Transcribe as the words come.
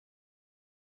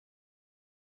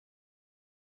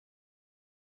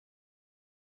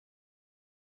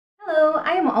Hello,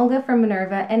 I am Olga from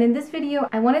Minerva, and in this video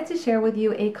I wanted to share with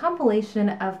you a compilation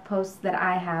of posts that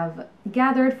I have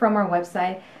gathered from our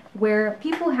website where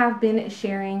people have been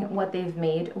sharing what they've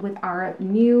made with our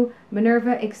new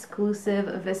Minerva Exclusive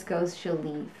Viscose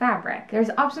Challis fabric.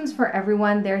 There's options for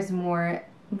everyone. There's more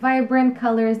vibrant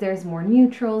colors, there's more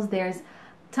neutrals, there's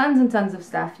tons and tons of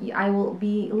stuff. I will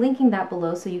be linking that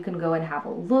below so you can go and have a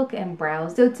look and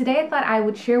browse. So today I thought I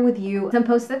would share with you some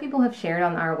posts that people have shared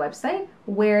on our website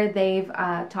where they've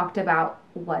talked about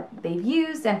what they've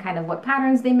used and kind of what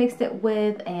patterns they mixed it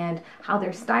with and how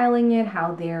they're styling it,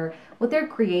 what they're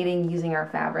creating using our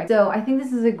fabric. So I think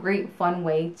this is a great fun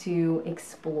way to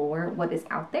explore what is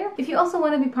out there. If you also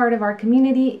want to be part of our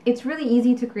community, it's really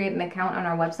easy to create an account on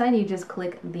our website. You just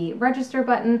click the register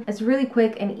button. It's really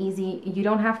quick and easy. You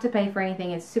don't have to pay for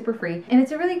anything. It's super free. And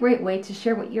it's a really great way to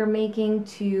share what you're making,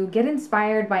 to get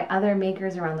inspired by other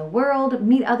makers around the world,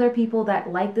 meet other people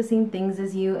that like the same things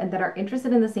as you and that are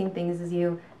interested in the same things as you.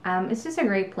 It's just a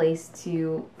great place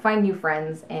to find new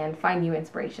friends and find new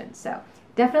inspiration. So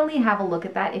definitely have a look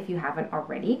at that if you haven't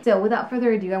already. So without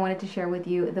further ado, I wanted to share with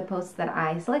you the posts that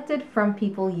I selected from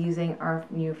people using our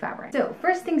new fabric. So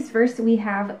first things first, we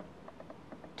have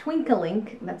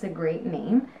Twinkleink, that's a great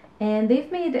name, and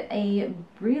they've made a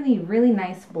really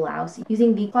nice blouse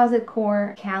using the Closet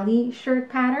Core Cali shirt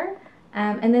pattern,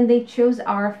 and then they chose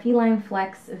our Feline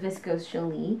Flex Viscose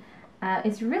Challis.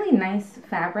 It's really nice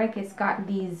fabric. It's got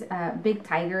these big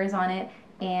tigers on it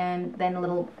and then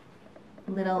little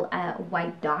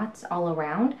white dots all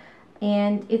around,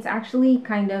 and it's actually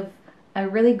kind of a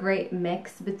really great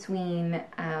mix between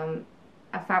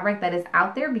a fabric that is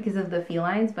out there because of the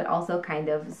felines but also kind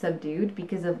of subdued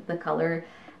because of the color.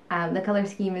 The color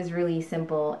scheme is really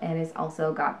simple, and it's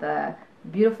also got the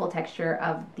beautiful texture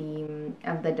of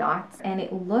the dots, and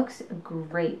it looks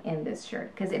great in this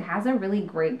shirt because it has a really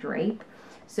great drape,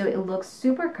 so it looks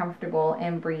super comfortable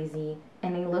and breezy,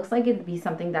 and it looks like it'd be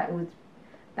something that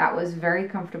was very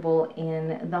comfortable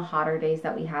in the hotter days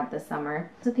that we had this summer.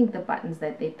 I also think the buttons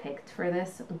that they picked for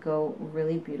this go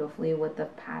really beautifully with the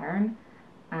pattern.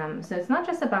 So it's not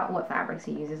just about what fabrics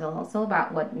you use, it's also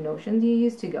about what notions you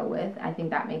use to go with. I think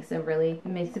that makes a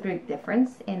big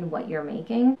difference in what you're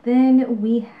making. Then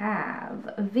we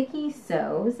have Vicky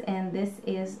Sews, and this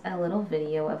is a little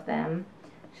video of them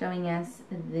showing us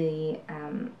the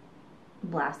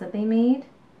blouse that they made.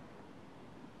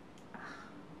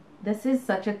 This is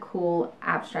such a cool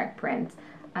abstract print.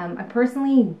 I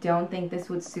personally don't think this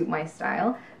would suit my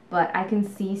style, but I can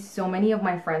see so many of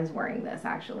my friends wearing this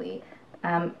actually.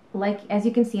 Like as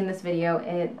you can see in this video,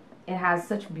 it has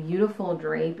such beautiful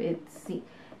drape.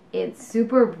 It's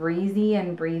super breezy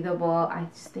and breathable. I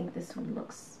just think this one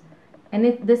looks, and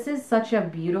this is such a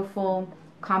beautiful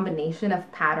combination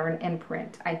of pattern and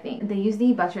print. I think they use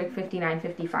the Buttrick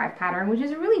 5955 pattern, which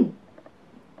is a really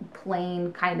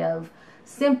plain kind of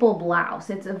simple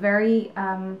blouse. It's a very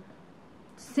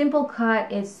simple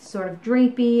cut. It's sort of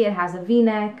drapey. It has a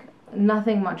v-neck.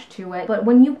 Nothing much to it, but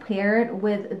when you pair it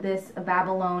with this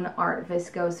Babylon Art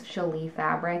Viscose Challis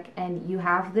fabric, and you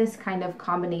have this kind of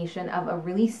combination of a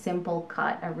really simple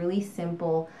cut, a really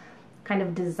simple kind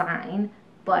of design,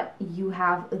 but you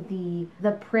have the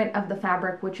print of the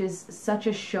fabric, which is such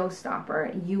a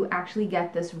showstopper, you actually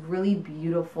get this really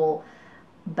beautiful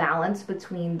balance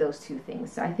between those two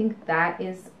things. So I think that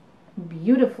is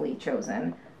beautifully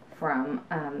chosen from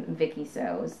Vicky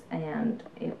Sews, and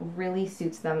it really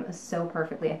suits them so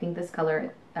perfectly. I think this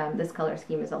color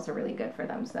scheme is also really good for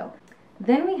them. So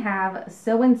then we have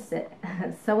Sew and Snip.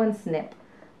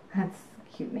 That's a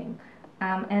cute name.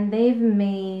 And they've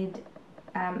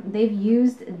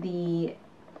used the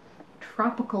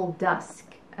Tropical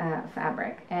Dusk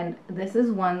fabric, and this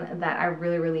is one that I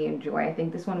really enjoy. I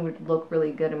think this one would look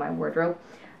really good in my wardrobe.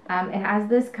 It has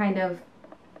this kind of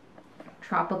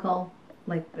tropical,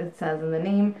 like it says in the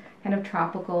name, kind of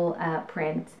tropical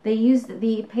print. They used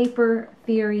the Paper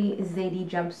Theory Zadie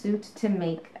jumpsuit to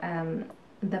make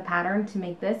the pattern to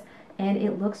make this, and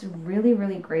it looks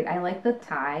really great. I like the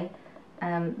tie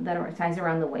that ties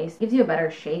around the waist. It gives you a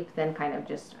better shape than kind of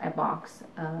just a box,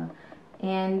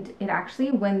 and it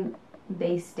actually, when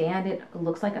they stand, it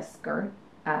looks like a skirt.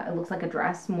 It looks like a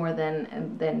dress more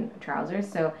than trousers.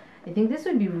 So I think this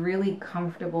would be really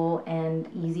comfortable and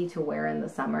easy to wear in the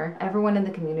summer. Everyone in the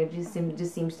community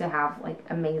just seems to have like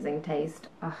amazing taste.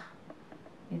 Ugh,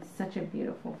 it's such a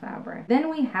beautiful fabric. Then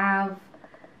we have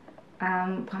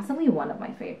possibly one of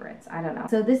my favorites. I don't know.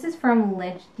 So this is from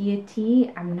Lich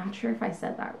Deity. I'm not sure if I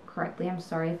said that correctly. I'm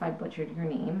sorry if I butchered your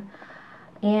name.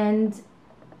 And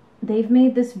they've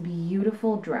made this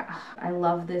beautiful dress. I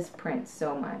love this print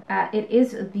so much. It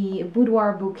is the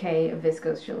Boudoir Bouquet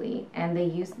Viscose Challis, and they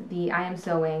used the I Am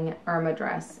Sewing Irma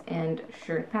dress and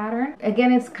shirt pattern.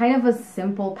 Again, it's kind of a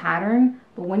simple pattern,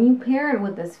 but when you pair it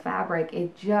with this fabric,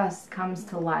 it just comes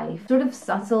to life. Sort of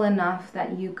subtle enough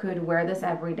that you could wear this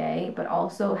every day, but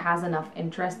also has enough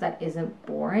interest that isn't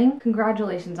boring.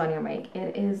 Congratulations on your make.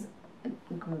 It is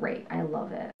great. I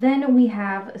love it. Then we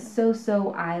have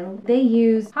So Isle. They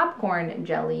use popcorn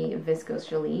jelly Viscose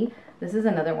Challis. This is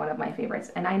another one of my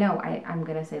favorites, and I know I'm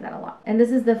gonna say that a lot. And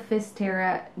this is the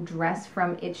Fistera dress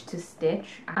from Itch to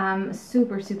Stitch.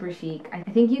 Super chic. I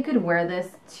think you could wear this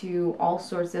to all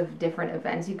sorts of different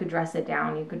events. You could dress it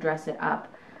down, you could dress it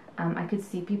up. I could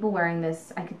see people wearing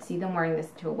this. I could see them wearing this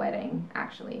to a wedding,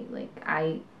 actually.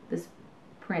 This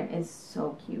print is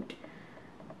so cute.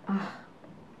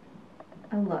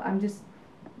 I'm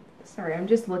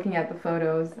just looking at the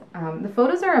photos. The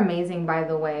photos are amazing, by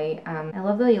the way. I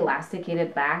love the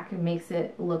elasticated back. It makes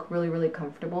it look really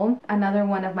comfortable. Another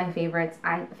one of my favorites.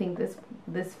 I think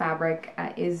this fabric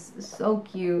is so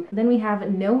cute. Then we have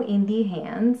No Indie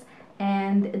Hands,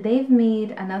 and they've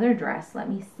made another dress. Let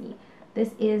me see.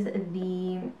 This is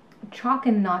the Chalk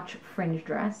and Notch fringe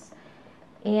dress,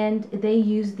 and they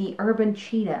use the Urban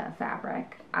Cheetah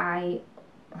fabric. I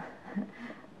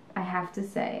have to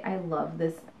say, I love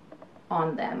this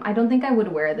on them. I don't think I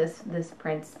would wear this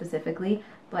print specifically,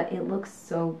 but it looks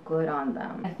so good on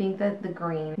them. I think that the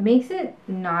green makes it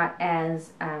not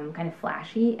as kind of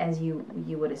flashy as you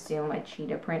would assume a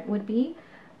cheetah print would be.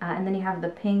 And then you have the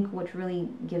pink, which really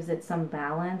gives it some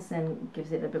balance and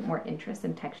gives it a bit more interest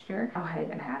and texture. Oh,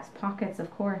 it has pockets,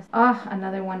 of course. Oh,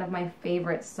 another one of my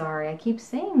favorites. Sorry, I keep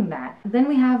saying that. Then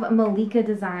we have Malika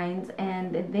Designs,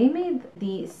 and they made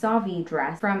the Savi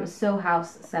dress from Sew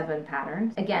House 7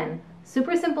 patterns. Again,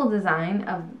 super simple design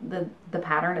of the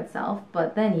pattern itself,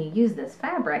 but then you use this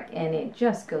fabric and it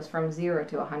just goes from 0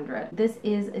 to 100. This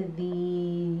is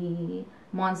the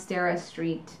Monstera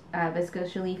Street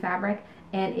Viscose Challis fabric,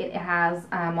 and it has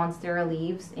Monstera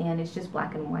leaves, and it's just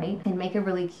black and white, and make a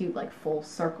really cute like full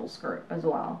circle skirt as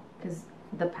well, because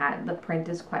the print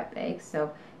is quite big,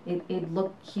 so it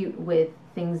looked cute with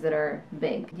things that are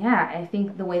big. Yeah, I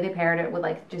think the way they paired it with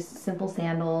like just simple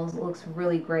sandals looks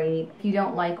really great. If you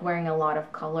don't like wearing a lot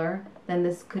of color, then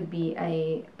this could be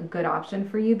a good option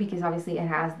for you, because obviously it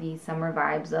has the summer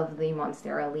vibes of the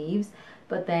Monstera leaves,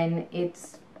 but then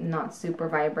it's not super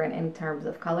vibrant in terms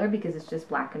of color because it's just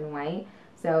black and white.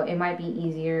 So it might be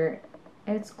easier.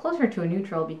 It's closer to a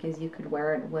neutral because you could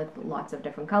wear it with lots of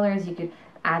different colors. You could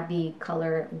add the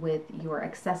color with your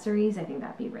accessories. I think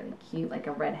that'd be really cute, like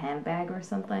a red handbag or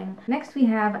something. Next we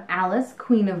have Alice,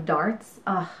 Queen of Darts.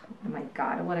 Oh my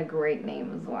god, what a great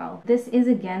name as well. This is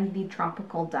again the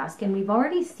Tropical Dusk, and we've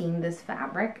already seen this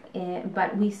fabric,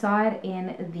 but we saw it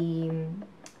in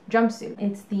the jumpsuit.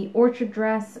 It's the Orchard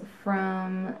dress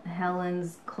from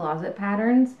Helen's Closet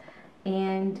Patterns,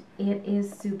 and it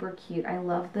is super cute. I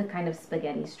love the kind of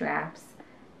spaghetti straps.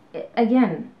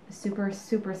 Again, super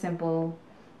simple,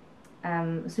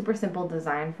 super simple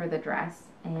design for the dress,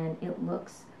 and it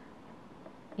looks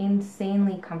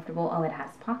insanely comfortable. Oh, it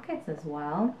has pockets as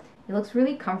well. It looks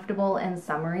really comfortable and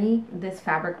summery. This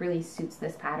fabric really suits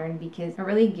this pattern because it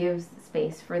really gives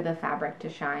space for the fabric to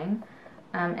shine.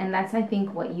 And that's, I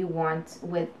think, what you want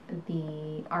with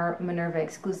our Minerva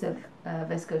Exclusive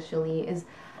Viscose Challis, is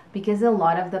because a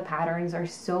lot of the patterns are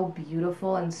so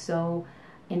beautiful and so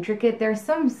intricate. There's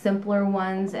some simpler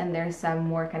ones and there's some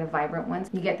more kind of vibrant ones.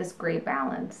 You get this great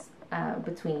balance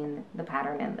between the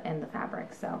pattern and the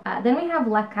fabric. So then we have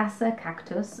La Casa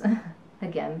Cactus.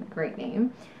 Again, great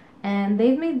name. And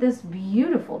they've made this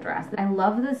beautiful dress. I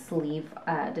love the sleeve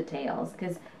details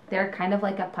because they're kind of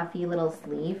like a puffy little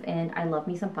sleeve, and I love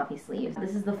me some puffy sleeves.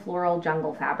 This is the Floral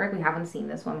Jungle fabric. We haven't seen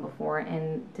this one before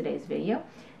in today's video.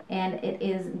 And it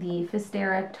is the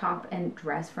Fistera top and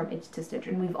dress from Itch to Stitch.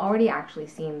 And we've already actually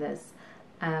seen this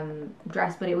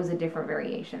dress, but it was a different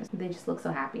variation. They just look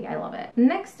so happy. I love it.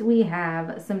 Next, we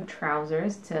have some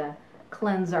trousers to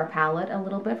cleanse our palette a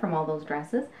little bit from all those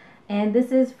dresses. And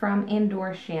this is from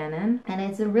Indoor Shannon. And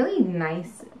it's a really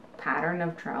nice pattern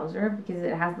of trouser because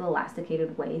it has the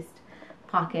elasticated waist,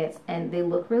 pockets, and they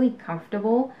look really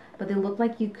comfortable, but they look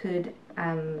like you could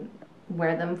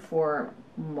wear them for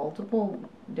multiple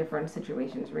different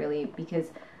situations, really, because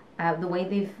the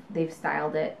way they've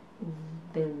styled it,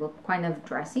 they look kind of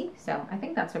dressy. So I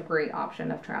think that's a great option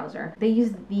of trouser. They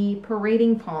used the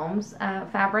Parading Palms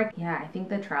fabric. Yeah, I think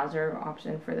the trouser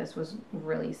option for this was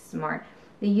really smart.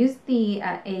 They used the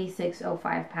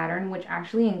 8605 pattern, which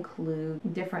actually includes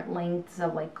different lengths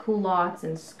of like culottes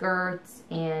and skirts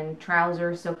and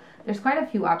trousers. So there's quite a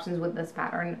few options with this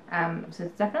pattern. So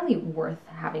it's definitely worth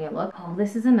having a look. Oh,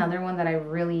 this is another one that I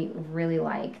really, really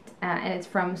liked. And it's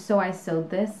from So I Sewed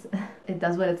This. It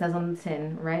does what it says on the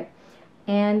tin, right?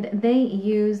 And they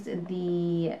used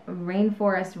the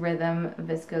Rainforest Rhythm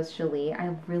Viscose Challis.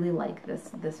 I really like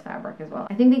this fabric as well.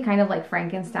 I think they kind of like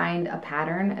Frankensteined a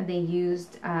pattern. They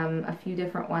used a few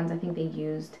different ones. I think they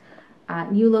used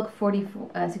New Look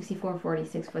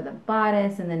 6446 for the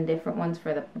bodice, and then different ones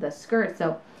for the skirt.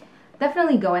 So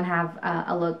definitely go and have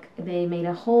a look. They made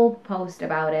a whole post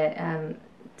about it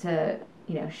to,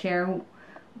 you know, share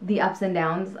the ups and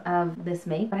downs of this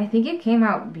make, but I think it came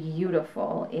out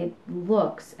beautiful. It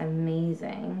looks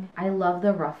amazing. I love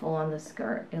the ruffle on the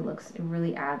skirt. It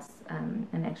really adds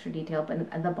an extra detail,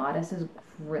 but the bodice is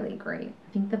really great.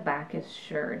 I think the back is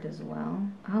shirred as well.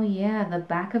 Oh yeah, the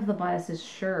back of the bodice is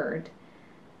shirred.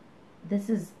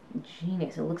 This is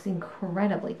genius. It looks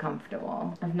incredibly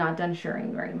comfortable. I've not done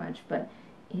shirring very much, but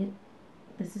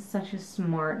this is such a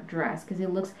smart dress because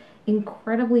it looks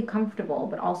incredibly comfortable,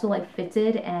 but also like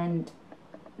fitted and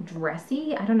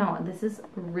dressy. I don't know. This is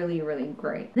really, really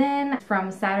great. Then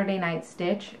from Saturday Night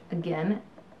Stitch, again,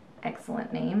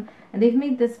 excellent name. And they've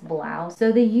made this blouse.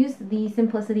 So they used the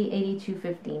Simplicity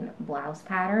 8215 blouse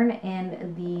pattern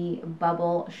and the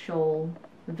Bubble Shoal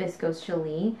Viscose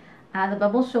Challis. The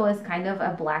Bubble Shoal is kind of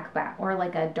a black back or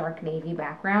like a dark navy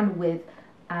background with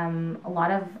a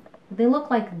lot of, they look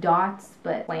like dots,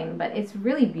 but plain, but it's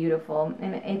really beautiful,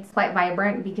 and it's quite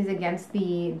vibrant because against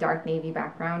the dark navy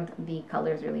background, the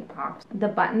colors really pop. The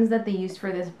buttons that they used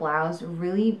for this blouse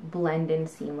really blend in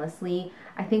seamlessly.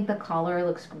 I think the collar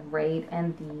looks great,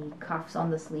 and the cuffs on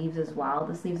the sleeves as well.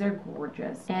 The sleeves are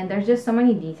gorgeous, and there's just so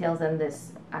many details in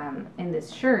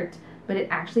this shirt, but it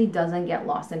actually doesn't get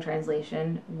lost in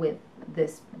translation with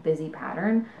this busy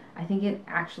pattern. I think it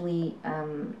actually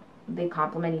they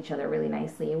complement each other really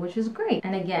nicely, which is great.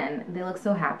 And again, they look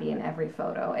so happy in every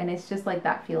photo, and it's just like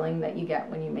that feeling that you get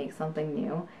when you make something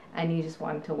new and you just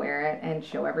want to wear it and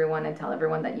show everyone and tell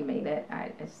everyone that you made it.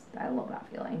 I love that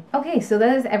feeling. Okay, so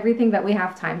that is everything that we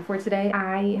have time for today.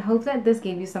 I hope that this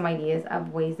gave you some ideas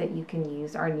of ways that you can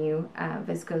use our new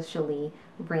Viscose Challis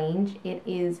range. It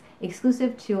is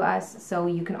exclusive to us, so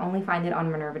you can only find it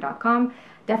on Minerva.com.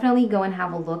 Definitely go and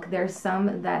have a look. There's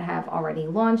some that have already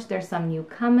launched. There's some new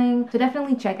coming. So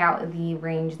definitely check out the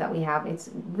range that we have. It's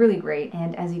really great.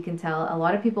 And as you can tell, a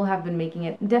lot of people have been making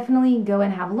it. Definitely go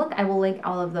and have a look. I will link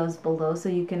all of those below so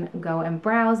you can go and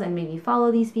browse and maybe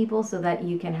follow these people so that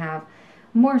you can have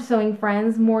more sewing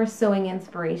friends, more sewing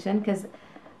inspiration. Because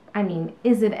I mean,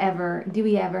 do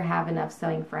we ever have enough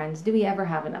sewing friends? Do we ever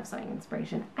have enough sewing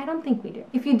inspiration? I don't think we do.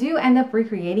 If you do end up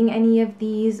recreating any of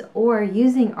these or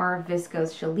using our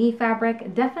Viscose Challis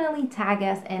fabric, definitely tag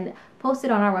us and post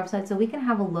it on our website so we can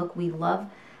have a look. We love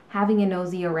having a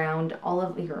nosy around all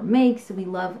of your makes. We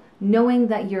love knowing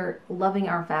that you're loving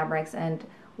our fabrics and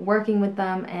working with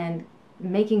them and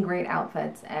making great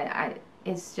outfits.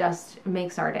 It just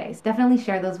makes our days. Definitely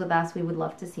share those with us. We would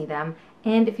love to see them.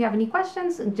 And if you have any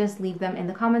questions, just leave them in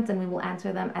the comments and we will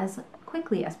answer them as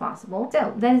quickly as possible.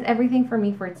 So that is everything for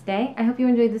me for today. I hope you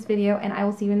enjoyed this video, and I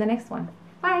will see you in the next one.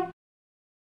 Bye!